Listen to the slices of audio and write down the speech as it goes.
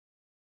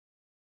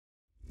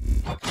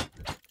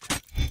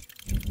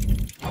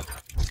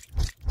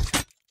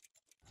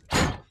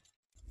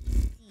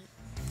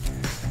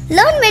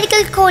Learn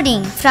medical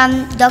coding from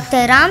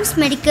Dr. Ram's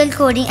Medical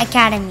Coding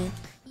Academy.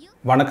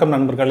 வணக்கம்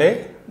நண்பர்களே,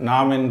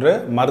 நாம் இன்று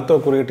மருத்துவ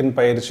குறியீட்டின்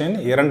பயிற்சியின்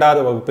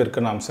இரண்டாவது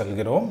வகுப்பிற்கு நாம்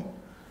செல்கிறோம்.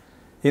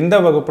 இந்த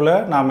வகுப்பில்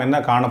நாம் என்ன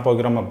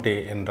காணப்போகிறோம் அப்படி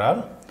என்றால்,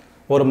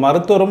 ஒரு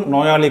மருத்துவரும்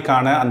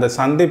நோயாளிக்கான அந்த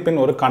சந்திப்பின்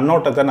ஒரு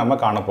கண்ணோட்டத்தை நம்ம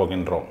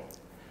காணப்போகின்றோம்.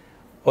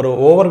 ஒரு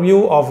overview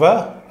of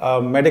a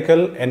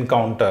medical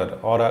encounter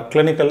R a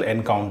clinical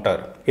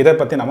encounter, இதை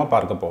பற்றி நம்ம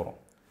பார்க்க போகிறோம்.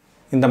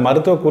 இந்த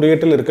மருத்துவ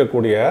குறியீட்டில்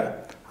இருக்கக்கூடிய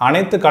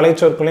அனைத்து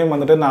கலைச்சொற்களையும்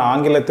நான்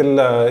ஆங்கிலத்தில்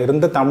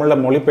இருந்து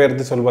தமிழில்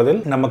மொழிபெயர்த்து சொல்வதில்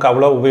நமக்கு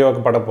அவ்வளோ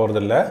உபயோகப்பட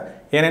போகிறதில்லை.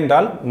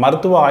 ஏனென்றால்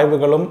மருத்துவ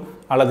ஆய்வுகளும்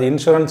அல்லது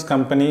இன்சூரன்ஸ்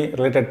கம்பெனி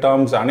ரிலேட்டட்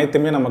டேர்ம்ஸ்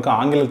அனைத்துமே நமக்கு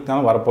ஆங்கிலத்தில்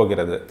தான்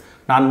வரப்போகிறது.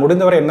 நான்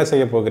முடிந்தவரை என்ன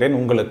செய்ய போகிறேன்,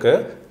 உங்களுக்கு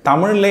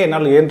தமிழில்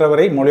என்னால்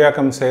இயன்றவரை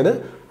மொழியாக்கம் செய்து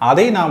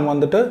அதை நாம்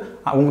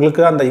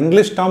உங்களுக்கு அந்த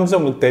இங்கிலீஷ் டேர்ம்ஸ்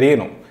உங்களுக்கு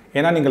தெரியணும்.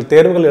 ஏன்னா நீங்கள்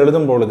தேர்வுகள்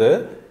எழுதும் பொழுது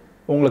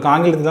உங்களுக்கு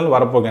ஆங்கிலத்தில் தான்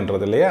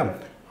வரப்போகின்றது இல்லையா?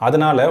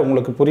 அதனால்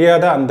உங்களுக்கு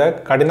புரியாத அந்த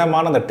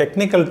கடினமான அந்த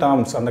டெக்னிக்கல்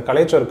டேர்ம்ஸ், அந்த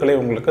கலைச்சொற்களை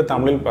உங்களுக்கு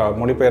தமிழில்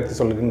மொழிபெயர்த்து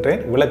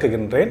சொல்கின்றேன்,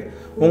 விளக்குகின்றேன்.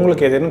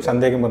 உங்களுக்கு ஏதேனும்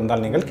சந்தேகம்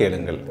இருந்தால் நீங்கள்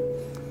கேளுங்கள்.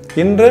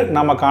 இன்று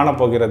நாம்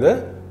காணப்போகிறது,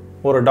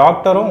 ஒரு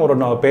டாக்டரும் ஒரு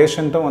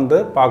பேஷண்ட்டும்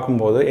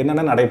பார்க்கும்போது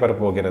என்னென்ன நடைபெற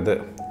போகிறது.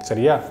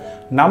 சரியா?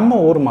 நம்ம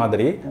ஊர்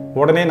மாதிரி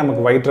உடனே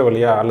நமக்கு வயிற்று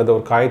வலியா அல்லது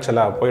ஒரு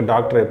காய்ச்சலாக போய்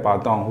டாக்டரை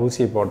பார்த்தோம்,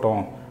 ஊசி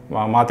போட்டோம்,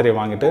 மாத்திரையை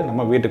வாங்கிட்டு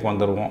நம்ம வீட்டுக்கு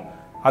வந்துடுவோம்,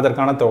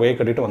 அதற்கான தொகையை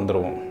கட்டிட்டு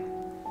வந்துடுவோம்.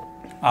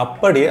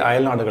 அப்படி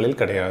அயல் நாடுகளில்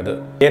கிடையாது.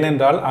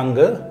 ஏனென்றால்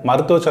அங்கு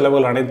மருத்துவ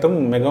செலவுகள் அனைத்தும்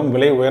மிகவும்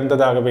விலை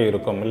உயர்ந்ததாகவே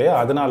இருக்கும் இல்லையா?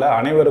 அதனால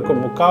அனைவருக்கும்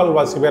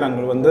முக்கால்வாசி பேர்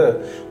அங்கே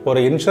ஒரு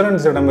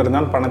இன்சூரன்ஸ்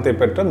இடமிருந்தால் பணத்தை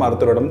பெற்று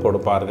மருத்துவரிடம்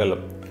கொடுப்பார்கள்.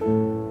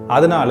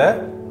 அதனால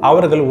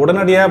அவர்கள்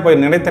உடனடியாக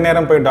போய் நினைத்த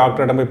நேரம் போய்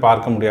டாக்டரிடம் போய்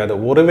பார்க்க முடியாது.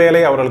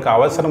 ஒருவேளை அவர்களுக்கு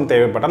அவசரம்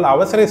தேவைப்பட்டால்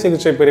அவசர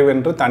சிகிச்சை பிரிவு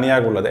என்று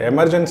தனியாக உள்ளது,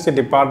 எமர்ஜென்சி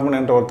டிபார்ட்மெண்ட்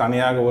என்ற ஒரு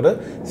தனியாக ஒரு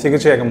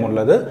சிகிச்சையகம்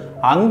உள்ளது.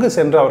 அங்கு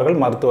சென்று அவர்கள்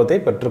மருத்துவத்தை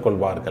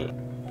பெற்றுக்கொள்வார்கள்.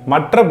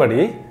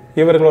 மற்றபடி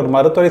இவர்கள் ஒரு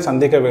மருத்துவரை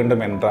சந்திக்க வேண்டும்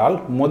என்றால்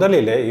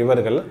முதலிலே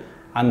இவர்கள்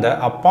அந்த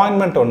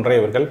அப்பாயின்மெண்ட் ஒன்றை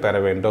இவர்கள் பெற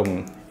வேண்டும்.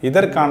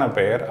 இதற்கான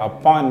பெயர்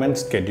அப்பாயின்மெண்ட்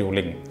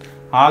ஸ்கெடியூலிங்.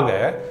 ஆக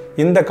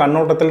இந்த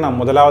கண்ணோட்டத்தில்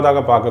நாம்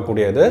முதலாவதாக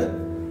பார்க்கக்கூடியது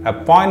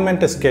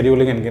அப்பாயின்மெண்ட்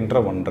ஸ்கெடியூலிங்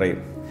என்கின்ற ஒன்றை.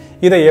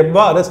 இதை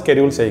எவ்வாறு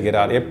ஸ்கெடியூல்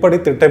செய்கிறார், எப்படி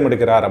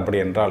திட்டமிடுகிறார் அப்படி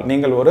என்றால்,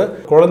 நீங்கள் ஒரு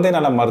குழந்தை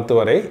நல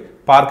மருத்துவரை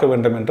பார்க்க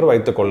வேண்டும் என்று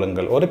வைத்துக்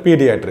கொள்ளுங்கள், ஒரு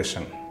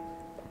பீடியாட்ரிஷியன்.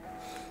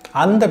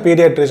 அந்த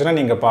பீடியாட்ரிஷனை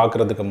நீங்கள்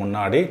பார்க்குறதுக்கு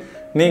முன்னாடி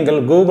நீங்கள்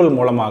கூகுள்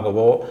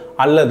மூலமாகவோ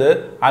அல்லது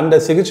அந்த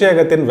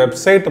சிகிச்சையகத்தின்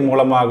வெப்சைட்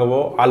மூலமாகவோ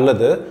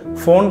அல்லது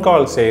ஃபோன்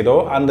கால் செய்தோ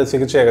அந்த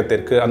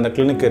சிகிச்சையகத்திற்கு, அந்த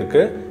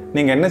கிளினிக்கிற்கு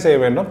நீங்கள் என்ன செய்ய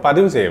வேண்டும்,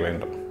 பதிவு செய்ய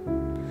வேண்டும்.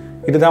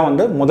 இதுதான்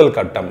முதல்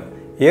கட்டம்.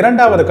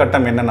 இரண்டாவது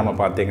கட்டம் என்ன நம்ம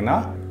பார்த்தீங்கன்னா,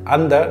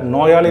 அந்த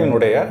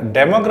நோயாளியினுடைய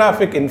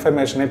டெமோகிராஃபிக்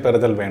இன்ஃபர்மேஷனை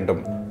பெறுதல்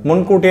வேண்டும்.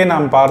 முன்கூட்டியே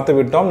நாம் பார்த்து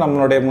விட்டோம்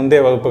நம்மளுடைய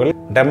முந்தைய வகுப்புகளில்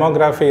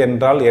டெமோகிராஃபி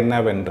என்றால்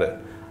என்னவென்று.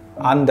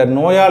 அந்த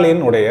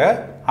நோயாளியினுடைய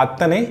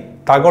அத்தனை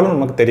தகவலும்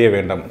நமக்கு தெரிய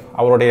வேண்டும்.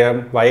 அவருடைய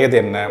வயது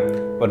என்ன,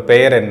 ஒரு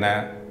பெயர் என்ன,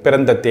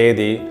 பிறந்த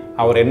தேதி,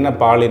 அவர் என்ன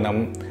பாலினம்,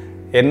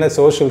 என்ன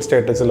சோஷியல்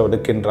ஸ்டேட்டஸில்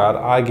இருக்கின்றார்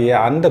ஆகிய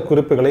அந்த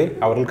குறிப்புகளை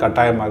அவர்கள்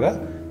கட்டாயமாக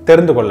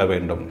தெரிந்து கொள்ள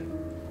வேண்டும்.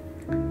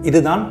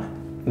 இதுதான்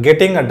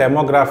getting a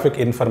demographic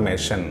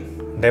information.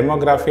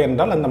 Demography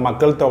என்றால் அந்த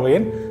மக்கள்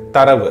தொகையின்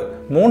தரவு.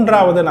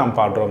 மூன்றாவது நாம்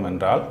பார்த்தோம்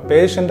என்றால்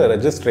பேஷண்ட்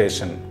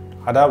ரெஜிஸ்ட்ரேஷன்.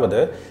 அதாவது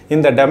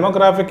இந்த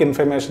டெமோகிராஃபிக்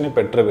இன்ஃபர்மேஷனை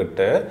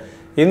பெற்றுவிட்டு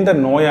இந்த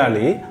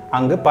நோயாளி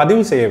அங்கு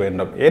பதிவு செய்ய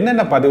வேண்டும்.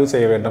 என்னென்ன பதிவு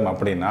செய்ய வேண்டும்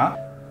அப்படின்னா,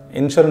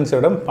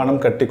 இன்சூரன்ஸிடம்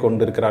பணம் கட்டி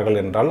கொண்டிருக்கிறார்கள்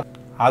என்றால்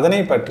அதனை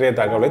பற்றிய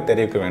தகவலை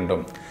தெரிவிக்க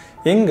வேண்டும்.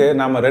 இங்கு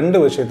நாம் ரெண்டு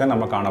விஷயத்தை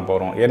நம்ம காண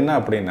போகிறோம். என்ன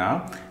அப்படின்னா,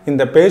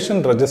 இந்த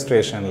பேஷண்ட்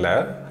ரெஜிஸ்ட்ரேஷனில்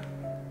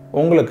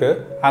உங்களுக்கு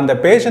அந்த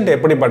பேஷண்ட்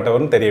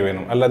எப்படிப்பட்டவர்னு தெரிய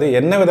வேணும், அல்லது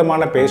என்ன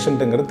விதமான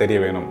பேஷண்ட்டுங்கிறது தெரிய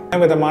வேணும்.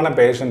 என்ன விதமான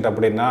பேஷண்ட்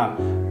அப்படின்னா,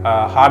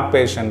 ஹார்ட்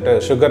பேஷண்ட்டு,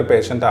 சுகர்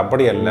பேஷண்ட்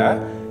அப்படி அல்ல.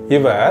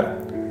 இவர்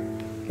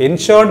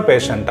இன்சூர்ட்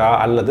பேஷண்ட்டா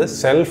அல்லது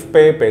செல்ஃப்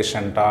பே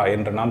பேஷண்ட்டா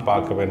என்று நாம்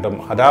பார்க்க வேண்டும்.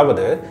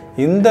 அதாவது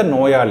இந்த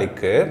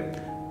நோயாளிக்கு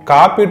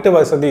காப்பீட்டு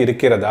வசதி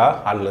இருக்கிறதா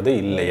அல்லது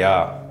இல்லையா.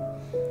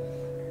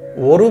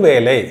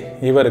 ஒருவேளை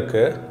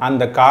இவருக்கு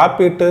அந்த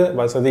காப்பீட்டு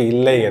வசதி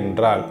இல்லை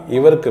என்றால்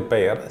இவருக்கு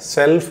பெயர்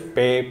செல்ஃப்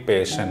பே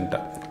பேஷண்ட்.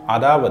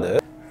 அதாவது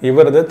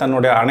இவரது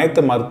தன்னுடைய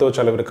அனைத்து மருத்துவ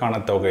செலவிற்கான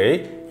தொகையை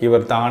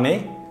இவர் தானே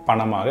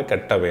பணமாக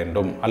கட்ட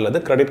வேண்டும் அல்லது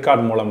கிரெடிட்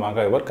கார்டு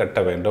மூலமாக இவர்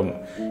கட்ட வேண்டும்.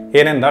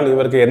 ஏனென்றால்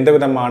இவருக்கு எந்த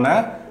விதமான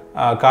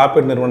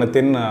காப்பீடு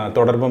நிறுவனத்தின்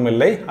தொடர்பும்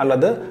இல்லை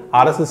அல்லது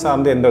அரசு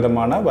சார்ந்த எந்த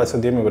விதமான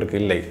வசதியும் இவருக்கு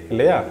இல்லை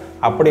இல்லையா?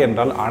 அப்படி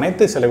என்றால்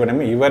அனைத்து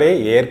செலவினமும் இவரே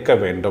ஏற்க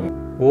வேண்டும்.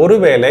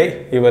 ஒருவேளை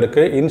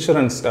இவருக்கு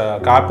இன்சூரன்ஸ்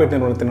காப்பீட்டு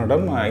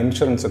நிறுவனத்தினிடம்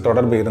இன்சூரன்ஸ்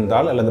தொடர்பு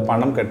இருந்தால் அல்லது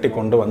பணம் கட்டி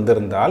கொண்டு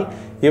வந்திருந்தால்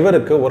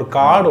இவருக்கு ஒரு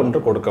கார்டு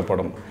ஒன்று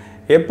கொடுக்கப்படும்.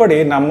 எப்படி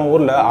நம்ம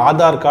ஊரில்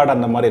ஆதார் கார்டு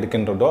அந்த மாதிரி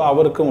இருக்கின்றதோ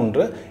அவருக்கு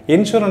ஒன்று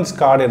இன்சூரன்ஸ்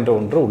கார்டு என்று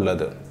ஒன்று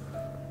உள்ளது.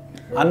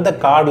 அந்த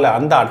கார்டில்,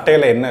 அந்த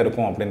அட்டையில் என்ன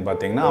இருக்கும் அப்படின்னு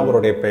பார்த்தீங்கன்னா,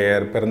 அவருடைய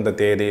பெயர், பிறந்த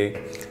தேதி,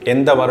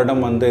 எந்த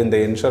வருடம் இந்த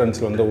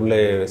இன்சூரன்ஸில் உள்ளே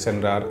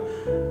சென்றார்,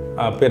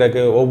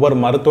 பிறகு ஒவ்வொரு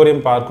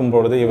மருத்துவரையும் பார்க்கும்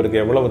பொழுது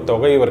இவருக்கு எவ்வளவு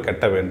தொகை இவர்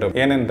கட்ட வேண்டும்.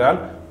 ஏனென்றால்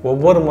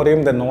ஒவ்வொரு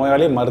முறையும் இந்த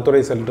நோயாளி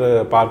மருத்துவரை சென்று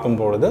பார்க்கும்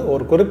பொழுது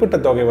ஒரு குறிப்பிட்ட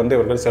தொகை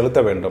இவர்கள்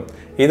செலுத்த வேண்டும்.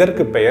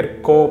 இதற்கு பெயர்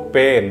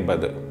கோபே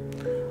என்பது.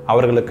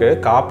 அவர்களுக்கு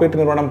காப்பீட்டு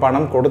நிறுவனம்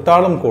பணம்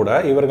கொடுத்தாலும் கூட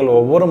இவர்கள்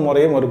ஒவ்வொரு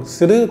முறையும் ஒரு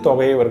சிறு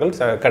தொகையை இவர்கள்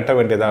கட்ட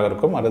வேண்டியதாக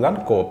இருக்கும். அதுதான்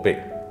கோப்பே.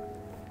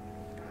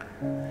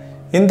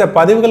 இந்த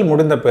பதிவுகள்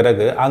முடிந்த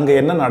பிறகு அங்கு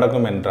என்ன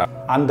நடக்கும் என்றால்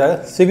அந்த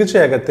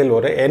சிகிச்சையகத்தில்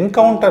ஒரு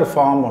என்கவுண்டர்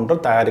ஃபார்ம் ஒன்று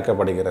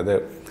தயாரிக்கப்படுகிறது.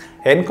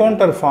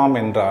 என்கவுண்டர் ஃபார்ம்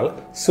என்றால்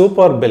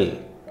சூப்பர் பில்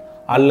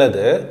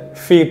அல்லது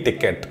ஃபீ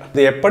டிக்கெட்.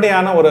 இது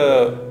எப்படியான ஒரு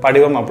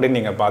படிவம் அப்படின்னு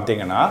நீங்கள்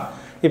பார்த்தீங்கன்னா,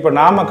 இப்போ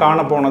நாம் காண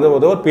போனது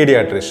ஒரு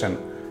பீடியாட்ரிஷியன்.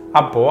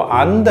 அப்போது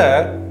அந்த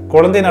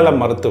குழந்தை நல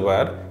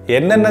மருத்துவர்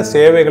என்னென்ன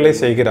சேவைகளை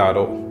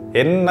செய்கிறாரோ,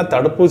 என்ன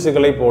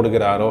தடுப்பூசிகளை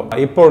போடுகிறாரோ,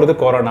 இப்பொழுது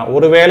கொரோனா,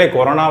 ஒருவேளை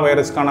கொரோனா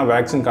வைரஸ்க்கான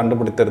வேக்சின்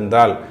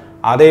கண்டுபிடித்திருந்தால்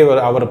அதை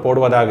அவர்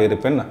போடுவதாக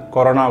இருப்பின்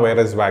கொரோனா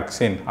வைரஸ்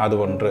வேக்சின் அது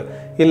ஒன்று,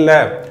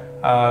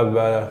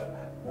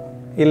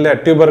 இல்லை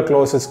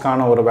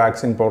டியூபர்குலோசிஸ்க்கான ஒரு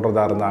வேக்சின்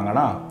போடுறதா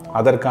இருந்தாங்கன்னா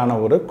அதற்கான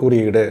ஒரு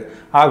குறியீடு.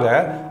 ஆக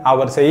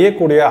அவர்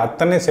செய்யக்கூடிய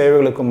அத்தனை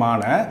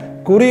சேவைகளுக்குமான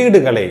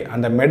குறியீடுகளை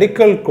அந்த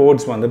மெடிக்கல்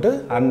கோட்ஸ்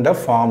அந்த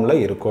ஃபார்மில்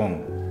இருக்கும்.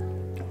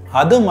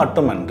 அது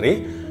மட்டுமன்றி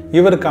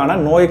இவருக்கான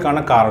நோய்க்கான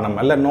காரணம்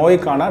அல்ல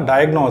நோய்க்கான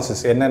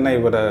டயக்னோசிஸ் என்னென்ன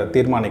இவர்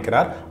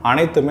தீர்மானிக்கிறார்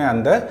அனைத்துமே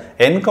அந்த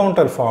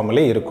என்கவுண்டர்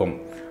ஃபார்மில் இருக்கும்.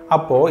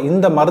 அப்போது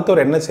இந்த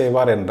மருத்துவர் என்ன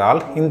செய்வார் என்றால்,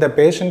 இந்த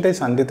பேஷண்ட்டை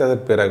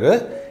சந்தித்ததற்கு பிறகு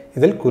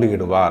இதில்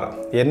குறியிடுவார்.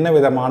 என்ன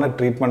விதமான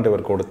ட்ரீட்மெண்ட்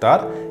இவர்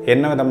கொடுத்தார்,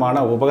 என்ன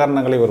விதமான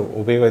உபகரணங்களை இவர்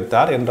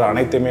உபயோகித்தார் என்ற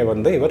அனைத்துமே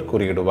இவர்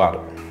குறியிடுவார்.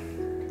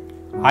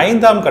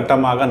 5ஆம்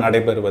கட்டமாக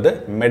நடைபெறுவது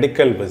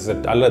மெடிக்கல்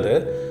விசிட் அல்லது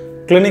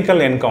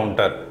கிளினிக்கல்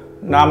என்கவுண்டர்.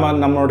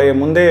 நம்மளுடைய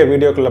முந்தைய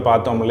வீடியோக்களில்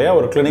பார்த்தோம் இல்லையா,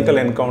 ஒரு கிளினிக்கல்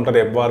என்கவுண்டர்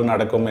எவ்வாறு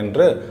நடக்கும்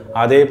என்று.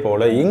 அதே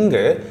போல்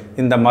இங்கு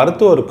இந்த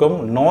மருத்துவருக்கும்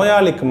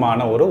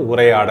நோயாளிக்குமான ஒரு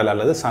உரையாடல்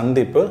அல்லது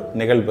சந்திப்பு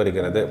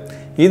நிகழ்பெறுகிறது.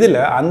 இதில்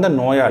அந்த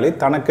நோயாளி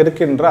தனக்கு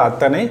இருக்கின்ற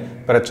அத்தனை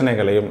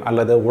பிரச்சனைகளையும்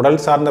அல்லது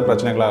உடல் சார்ந்த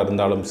பிரச்சனைகளாக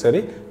இருந்தாலும்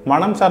சரி,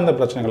 மனம் சார்ந்த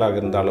பிரச்சனைகளாக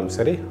இருந்தாலும்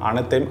சரி,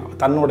 அனைத்தையும்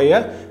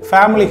தன்னுடைய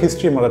ஃபேமிலி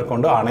ஹிஸ்ட்ரி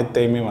முதற்கொண்டு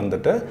அனைத்தையுமே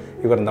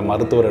இவர் இந்த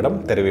மருத்துவரிடம்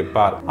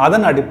தெரிவிப்பார்.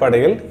 அதன்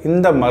அடிப்படையில்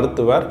இந்த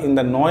மருத்துவர்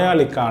இந்த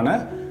நோயாளிக்கான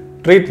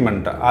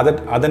ட்ரீட்மெண்ட்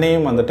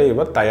அதனையும்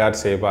இவர் தயார்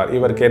செய்வார்.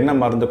 இவருக்கு என்ன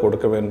மருந்து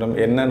கொடுக்க வேண்டும்,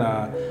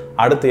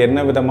 அடுத்து என்ன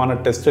விதமான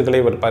டெஸ்ட்டுகளை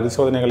இவர்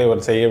பரிசோதனைகளை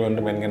இவர் செய்ய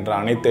வேண்டும் என்கின்ற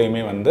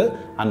அனைத்தையுமே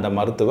அந்த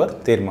மருத்துவர்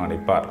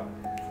தீர்மானிப்பார்.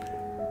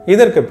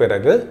 இதற்கு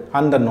பிறகு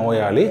அந்த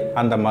நோயாளி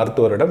அந்த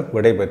மருத்துவரிடம்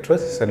விடைபெற்று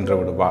சென்று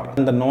விடுவார்.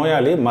 அந்த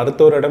நோயாளி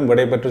மருத்துவரிடம்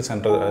விடைபெற்று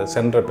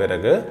சென்ற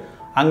பிறகு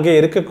அங்கே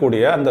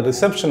இருக்கக்கூடிய அந்த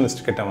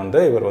ரிசப்ஷனிஸ்ட்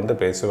கிட்ட இவர்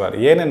பேசுவார்.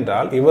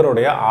 ஏனென்றால்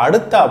இவருடைய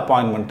அடுத்த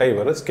அப்பாயின்மெண்ட்டை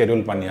இவர்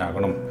ஸ்கெடியூல் பண்ணி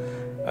ஆகணும்,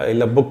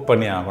 இல்லை புக்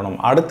பண்ணி ஆகணும்.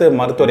 அடுத்து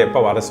மருத்துவர் எப்போ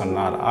வர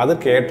சொன்னார்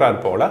அதுக்கு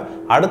ஏற்றாற் போல்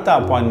அடுத்த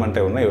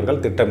அப்பாயின்மெண்ட்டை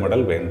இவர்கள்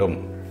திட்டமிடல் வேண்டும்.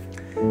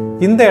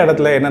 இந்த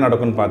இடத்துல என்ன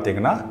நடக்கும்னு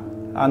பார்த்தீங்கன்னா,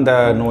 அந்த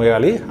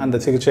நோயாளி அந்த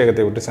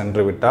சிகிச்சையகத்தை விட்டு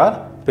சென்று விட்டார்.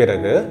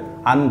 பிறகு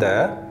அந்த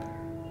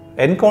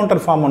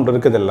என்கவுண்டர் ஃபார்ம் ஒன்று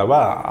இருக்குது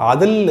அல்லவா,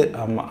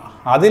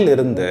 அதில்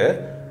இருந்து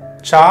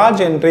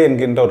சார்ஜ் என்ட்ரி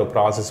என்கின்ற ஒரு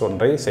ப்ராசஸ்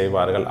ஒன்றை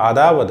செய்வார்கள்.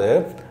 அதாவது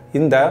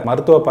இந்த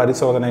மருத்துவ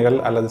பரிசோதனைகள்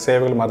அல்லது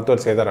சேவைகள்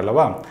மருத்துவர் செய்தார்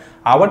அல்லவா,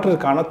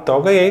 அவற்றிற்கான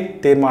தொகையை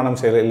தீர்மானம்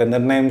செய்து இல்லை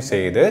நிர்ணயம்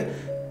செய்து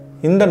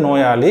இந்த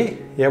நோயாளி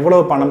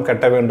எவ்வளவு பணம்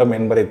கட்ட வேண்டும்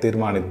என்பதை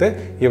தீர்மானித்து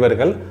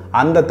இவர்கள்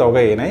அந்த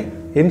தொகையினை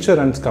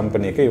இன்சூரன்ஸ்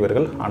கம்பெனிக்கு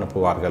இவர்கள்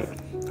அனுப்புவார்கள்.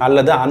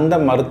 அல்லது அந்த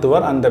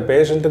மருத்துவர் அந்த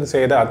பேஷண்ட்டுக்கு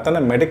செய்த அத்தனை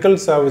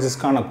மெடிக்கல்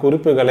சர்வீசஸ்க்கான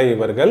குறிப்புகளை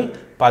இவர்கள்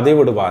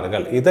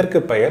பதிவிடுவார்கள். இதற்கு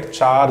பெயர்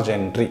சார்ஜ்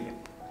என்ட்ரி.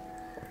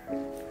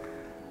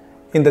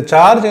 இந்த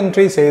சார்ஜ்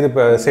என்ட்ரி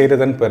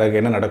செய்ததன் பிறகு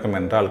என்ன நடக்கும்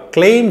என்றால்,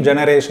 கிளைம்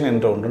ஜெனரேஷன்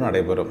என்ற ஒன்று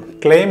நடைபெறும்.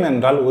 கிளைம்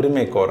என்றால்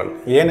உரிமை கோரல்.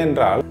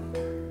 ஏனென்றால்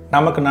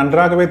நமக்கு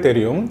நன்றாகவே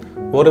தெரியும்,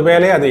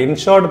 ஒருவேளை அது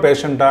இன்சூர்டு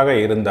பேஷண்டாக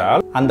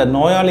இருந்தால் அந்த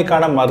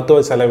நோயாளிக்கான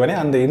மருத்துவ செலவினை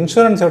அந்த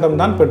இன்சூரன்ஸிடம்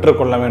தான்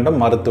பெற்றுக்கொள்ள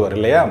வேண்டும் மருத்துவர்,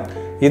 இல்லையா?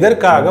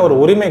 இதற்காக ஒரு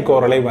உரிமை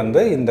கோரலை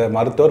இந்த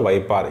மருத்துவர்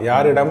வைப்பார்.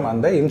 யாரிடம்?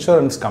 அந்த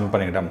இன்சூரன்ஸ்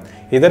கம்பெனியிடம்.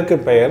 இதற்கு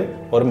பெயர்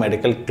ஒரு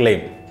மெடிக்கல்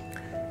கிளைம்.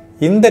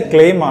 இந்த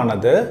கிளைம்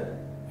ஆனது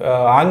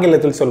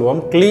ஆங்கிலத்தில் சொல்வோம்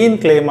கிளீன்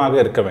கிளைமாக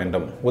இருக்க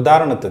வேண்டும்.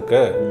 உதாரணத்துக்கு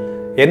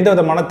எந்த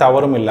விதமான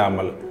தவறும்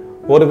இல்லாமல்,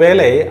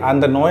 ஒருவேளை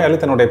அந்த நோயாளி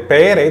தன்னுடைய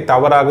பெயரை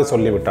தவறாக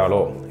சொல்லிவிட்டாலோ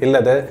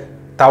இல்லது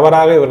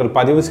தவறாக இவர்கள்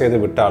பதிவு செய்து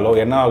விட்டாலோ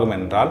என்ன ஆகும்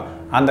என்றால்,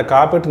 அந்த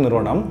காப்பீட்டு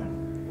நிறுவனம்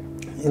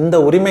இந்த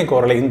உரிமை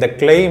கோரலை இந்த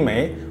கிளைமை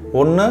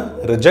ஒன்று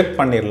ரிஜெக்ட்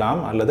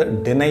பண்ணிடலாம் அல்லது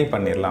டினை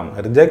பண்ணிடலாம்.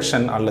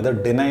 ரிஜெக்ஷன் அல்லது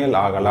டினையல்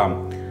ஆகலாம்.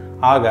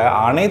 ஆக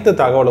அனைத்து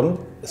தகவலும்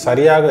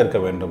சரியாக இருக்க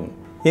வேண்டும்.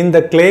 இந்த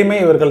கிளைமை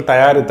இவர்கள்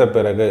தயாரித்த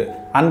பிறகு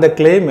அந்த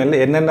கிளைமில்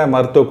என்னென்ன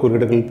மருத்துவ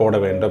குறியீடுகள் போட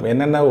வேண்டும்,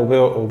 என்னென்ன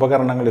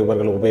உபகரணங்கள்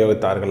இவர்கள்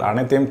உபயோகித்தார்கள்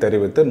அனைத்தையும்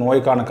தெரிவித்து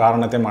நோய்க்கான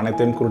காரணத்தையும்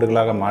அனைத்தையும்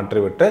குறியீடுகளாக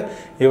மாற்றிவிட்டு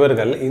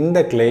இவர்கள்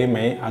இந்த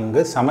கிளைமை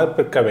அங்கு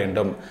சமர்ப்பிக்க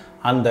வேண்டும்.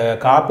 அந்த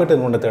காப்பீட்டு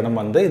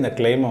நிறுவனத்திடம் இந்த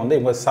கிளைமை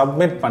இவங்க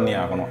சப்மிட் பண்ணி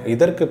ஆகணும்.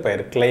 இதற்கு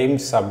பெயர் கிளைம்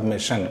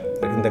சப்மிஷன்.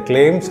 இந்த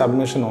கிளைம்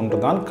சப்மிஷன் ஒன்று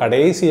தான்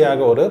கடைசியாக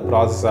ஒரு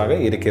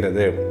ப்ராசஸாக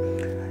இருக்கிறது.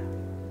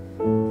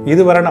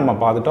 இதுவரை நம்ம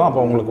பார்த்துட்டோம்.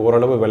 அப்போ உங்களுக்கு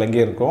ஓரளவு விளங்கி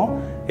இருக்கும்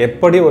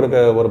எப்படி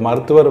ஒரு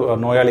மருத்துவர்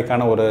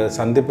நோயாளிக்கான ஒரு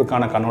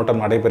சந்திப்புக்கான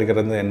கண்ணோட்டம்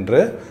நடைபெறுகிறது என்று.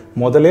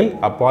 முதலில்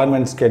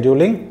அப்பாயின்மெண்ட்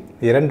ஸ்கெடியூலிங்,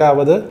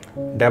 இரண்டாவது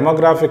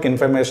டெமோகிராஃபிக்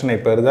இன்ஃபர்மேஷனை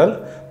பெறுதல்,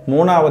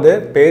 மூணாவது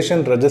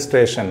பேஷண்ட்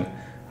ரெஜிஸ்ட்ரேஷன்,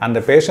 அந்த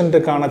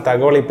பேஷண்ட்டுக்கான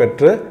தகவலை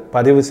பெற்று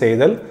பதிவு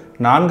செய்தல்,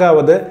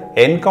 நான்காவது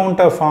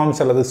என்கவுண்டர்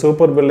ஃபார்ம்ஸ் அல்லது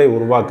சூப்பர் பில்லை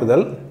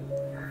உருவாக்குதல்,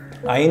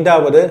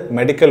 ஐந்தாவது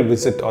மெடிக்கல்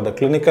விசிட் ஆர் த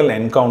கிளினிக்கல்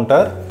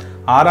என்கவுண்டர்,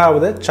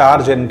 ஆறாவது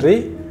சார்ஜ் என்ட்ரி,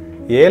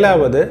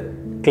 ஏழாவது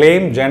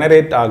கிளைம்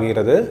ஜெனரேட்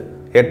ஆகிறது,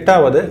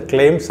 எட்டாவது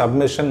கிளைம்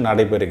சப்மிஷன்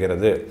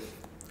நடைபெறுகிறது.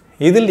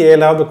 இதில்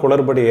ஏழாவது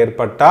குளறுபடி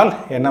ஏற்பட்டால்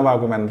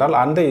என்னவாகும் என்றால்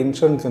அந்த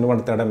இன்சூரன்ஸ்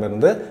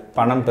நிறுவனத்திடமிருந்து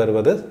பணம்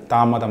பெறுவது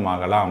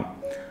தாமதமாகலாம்.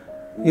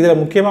 இதில்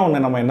முக்கியமாக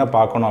ஒன்று நம்ம என்ன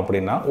பார்க்கணும்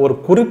அப்படின்னா, ஒரு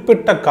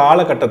குறிப்பிட்ட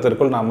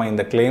காலகட்டத்திற்குள் நம்ம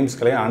இந்த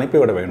கிளைம்ஸ்களை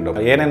அனுப்பிவிட வேண்டும்.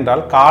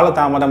 ஏனென்றால்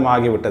காலதாமதம்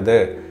ஆகிவிட்டது,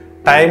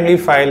 டைம்லி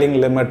ஃபைலிங்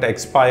லிமிட்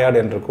எக்ஸ்பயர்டு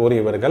என்று கூறி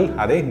இவர்கள்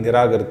அதை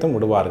நிராகரித்து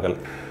விடுவார்கள்.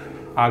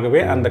 ஆகவே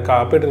அந்த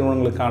காப்பீட்டு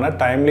நிறுவனங்களுக்கான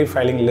டைம்லி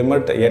ஃபைலிங்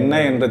லிமிட் என்ன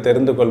என்று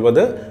தெரிந்து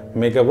கொள்வது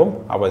மிகவும்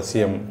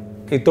அவசியம்.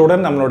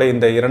 இத்துடன் நம்மளுடைய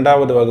இந்த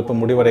 2வது வகுப்பு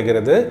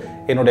முடிவடைகிறது.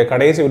 என்னுடைய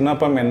கடைசி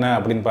விண்ணப்பம் என்ன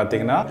அப்படின்னு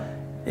பார்த்தீங்கன்னா,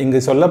 இங்கு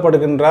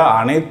சொல்லப்படுகின்ற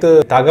அனைத்து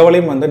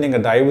தகவலையும்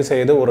நீங்கள் தயவு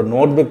செய்து ஒரு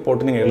நோட்புக்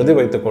போட்டு நீங்கள் எழுதி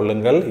வைத்துக்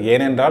கொள்ளுங்கள்.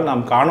 ஏனென்றால்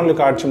நாம் காணொலி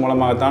காட்சி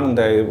மூலமாக தான்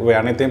இந்த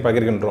அனைத்தையும்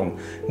பகிர்கின்றோம்.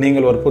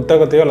 நீங்கள் ஒரு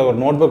புத்தகத்தையோ அல்லது ஒரு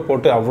நோட்புக்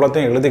போட்டு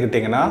அவ்வளோத்தையும்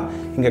எழுதிக்கிட்டிங்கன்னா,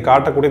 இங்கே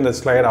காட்டக்கூடிய இந்த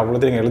ஸ்லைடு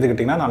அவ்வளோத்தையும் நீங்கள்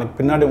எழுதிக்கிட்டிங்கன்னா நாளைக்கு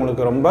பின்னாடி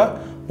உங்களுக்கு ரொம்ப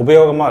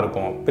உபயோகமாக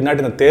இருக்கும். பின்னாடி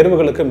இந்த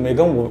தேர்வுகளுக்கு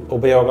மிகவும்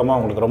உபயோகமாக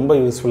உங்களுக்கு ரொம்ப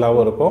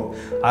யூஸ்ஃபுல்லாகவும் இருக்கும்.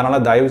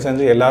 அதனால் தயவு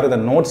செஞ்சு எல்லோரும்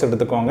இந்த நோட்ஸ்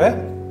எடுத்துக்கோங்க.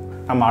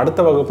 நம்ம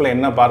அடுத்த வகுப்பில்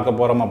என்ன பார்க்க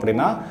போகிறோம்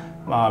அப்படின்னா,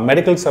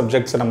 மெடிக்கல்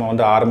சப்ஜெக்ட்ஸ்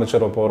நம்ம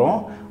ஆரம்பிச்சிட போகிறோம்.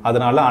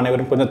 அதனால்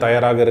அனைவரும் கொஞ்சம்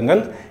தயாராக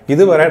இருங்கள்.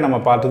 இதுவரை நம்ம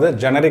பார்த்தது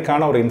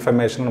ஜெனரிக்கான ஒரு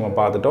இன்ஃபர்மேஷன் நம்ம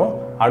பார்த்துட்டோம்.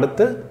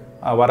 அடுத்து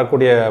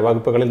வரக்கூடிய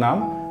வகுப்புகளில்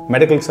நாம்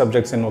மெடிக்கல்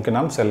சப்ஜெக்ட்ஸை நோக்கி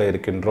நாம் செல்ல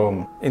இருக்கின்றோம்.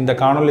 இந்த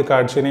காணொலி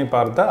காட்சியினை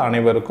பார்த்த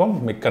அனைவருக்கும்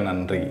மிக்க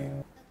நன்றி.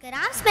 Dr.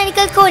 Ram's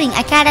Medical Coding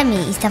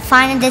Academy is the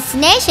final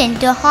destination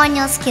to hone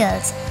your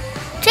skills.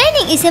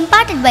 Training is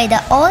imparted by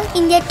the All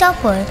India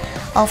topper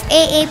of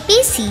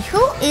B.Sc,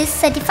 who is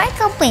Certified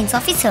Compliance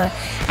Officer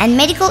and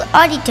Medical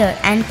Auditor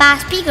and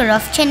past speaker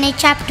of Chennai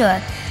chapter.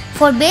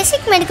 For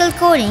basic medical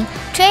coding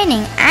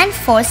training and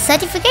for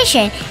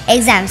certification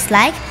exams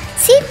like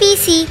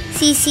CPC,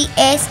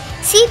 CCS,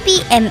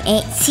 CPMA,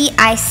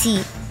 CIC.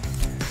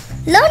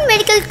 Learn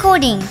medical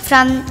coding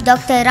from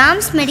Dr.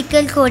 Ram's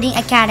Medical Coding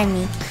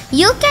Academy.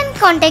 You can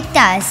contact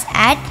us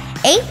at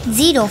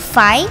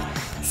 805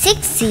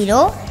 60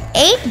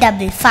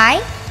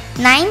 855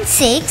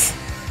 96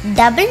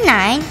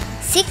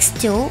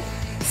 9962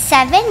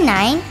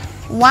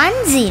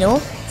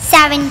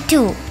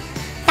 791072.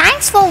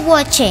 Thanks for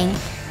watching.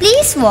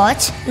 Please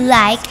watch,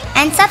 like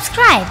and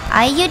subscribe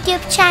our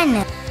YouTube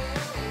channel.